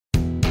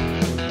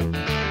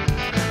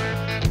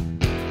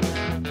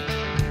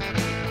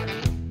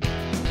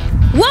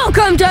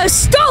Welcome to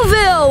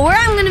Stouffville, where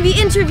I'm going to be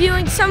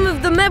interviewing some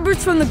of the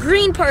members from the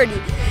Green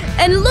Party.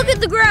 And look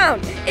at the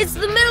ground. It's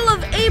the middle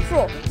of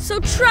April, so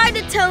try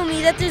to tell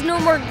me that there's no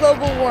more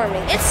global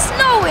warming. It's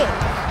snowing.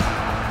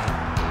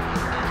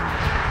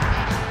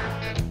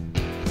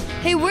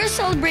 Hey, we're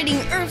celebrating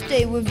Earth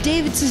Day with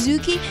David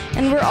Suzuki,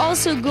 and we're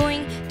also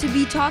going to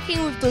be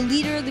talking with the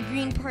leader of the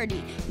Green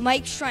Party,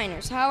 Mike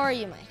Schreiner. So how are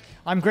you, Mike?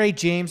 I'm great,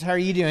 James. How are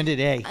you doing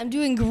today? I'm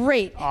doing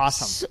great.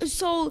 Awesome.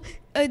 So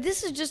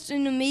this is just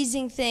an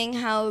amazing thing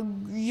how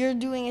you're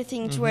doing a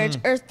thing to where it's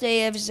Earth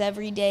Day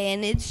every day,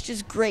 and it's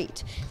just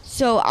great.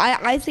 So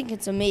I think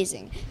it's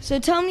amazing. So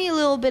tell me a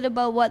little bit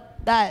about what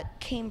that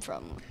came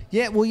from.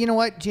 Yeah, well, you know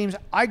what, James?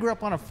 I grew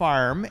up on a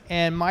farm,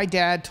 and my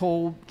dad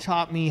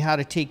taught me how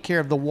to take care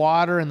of the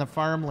water and the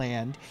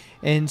farmland.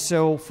 And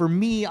so for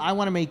me, I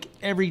want to make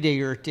every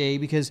day Earth Day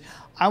because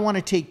I want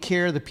to take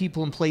care of the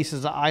people and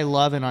places that I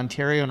love in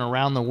Ontario and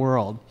around the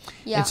world.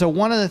 Yeah. And so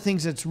one of the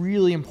things that's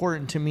really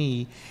important to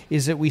me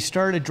is that we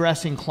start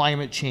addressing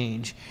climate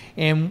change.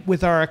 And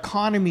with our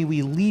economy,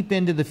 we leap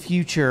into the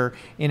future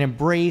and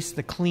embrace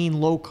the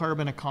clean,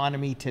 low-carbon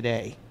economy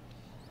today.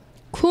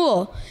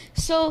 Cool.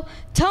 So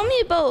tell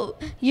me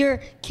about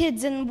your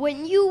kids and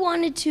when you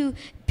wanted to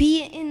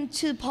be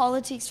into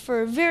politics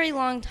for a very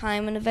long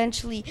time and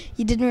eventually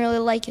you didn't really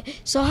like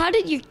it. So how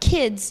did your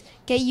kids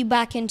get you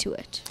back into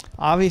it?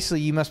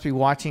 Obviously, you must be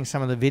watching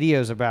some of the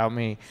videos about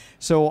me.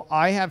 So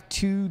I have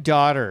two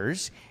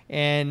daughters,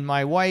 and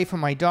my wife and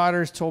my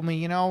daughters told me,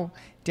 you know,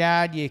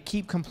 Dad, you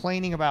keep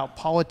complaining about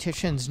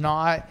politicians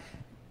not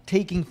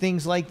taking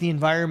things like the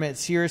environment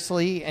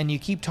seriously, and you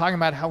keep talking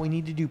about how we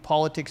need to do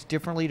politics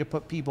differently to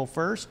put people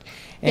first.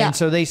 And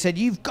so they said,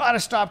 you've got to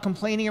stop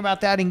complaining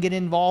about that and get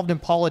involved in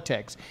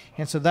politics.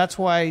 And so that's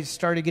why I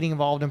started getting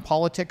involved in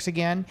politics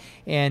again,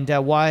 and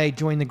why I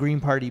joined the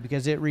Green Party,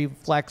 because it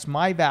reflects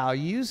my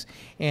values,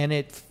 and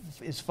it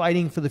is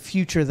fighting for the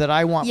future that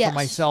I want for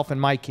myself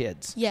and my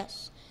kids.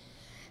 Yes.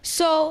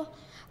 So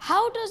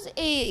how does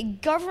a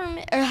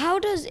government, or how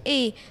does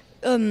a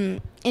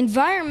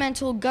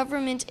environmental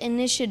government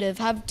initiative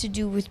have to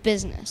do with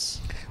business?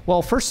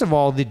 Well, first of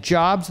all, the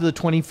jobs of the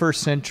 21st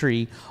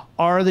century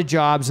are the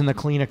jobs in the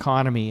clean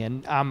economy.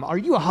 And are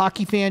you a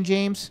hockey fan,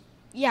 James?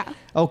 Yeah.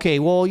 Okay,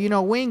 well, you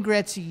know, Wayne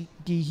Gretzky,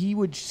 he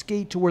would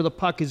skate to where the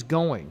puck is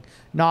going,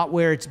 not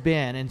where it's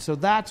been. And so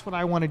that's what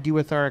I want to do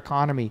with our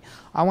economy.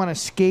 I want to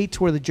skate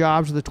to where the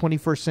jobs of the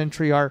 21st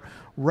century are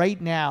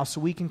right now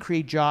so we can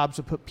create jobs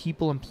that put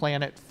people and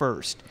planet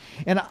first.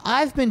 And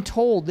I've been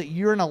told that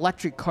you're an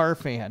electric car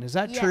fan. Is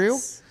that true?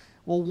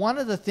 Well, one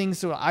of the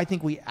things that I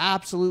think we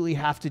absolutely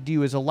have to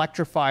do is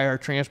electrify our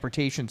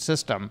transportation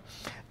system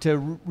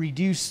to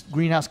reduce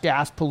greenhouse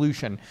gas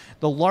pollution.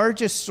 The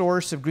largest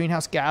source of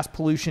greenhouse gas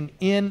pollution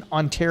in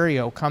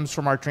Ontario comes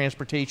from our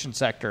transportation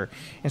sector.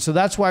 And so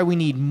that's why we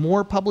need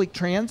more public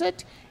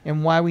transit,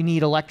 and why we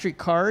need electric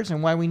cars,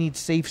 and why we need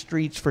safe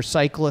streets for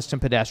cyclists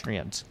and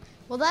pedestrians.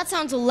 Well, that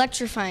sounds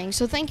electrifying.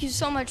 So thank you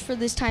so much for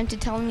this time to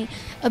tell me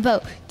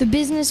about the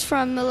business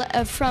from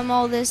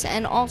all this,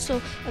 and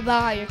also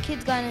about how your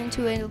kids got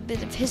into it, a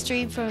bit of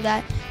history from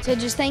that. So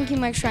just thank you,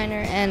 Mike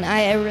Schreiner, and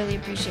I really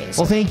appreciate it.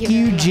 So well, thank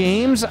you,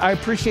 James. I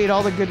appreciate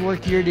all the good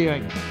work you're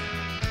doing.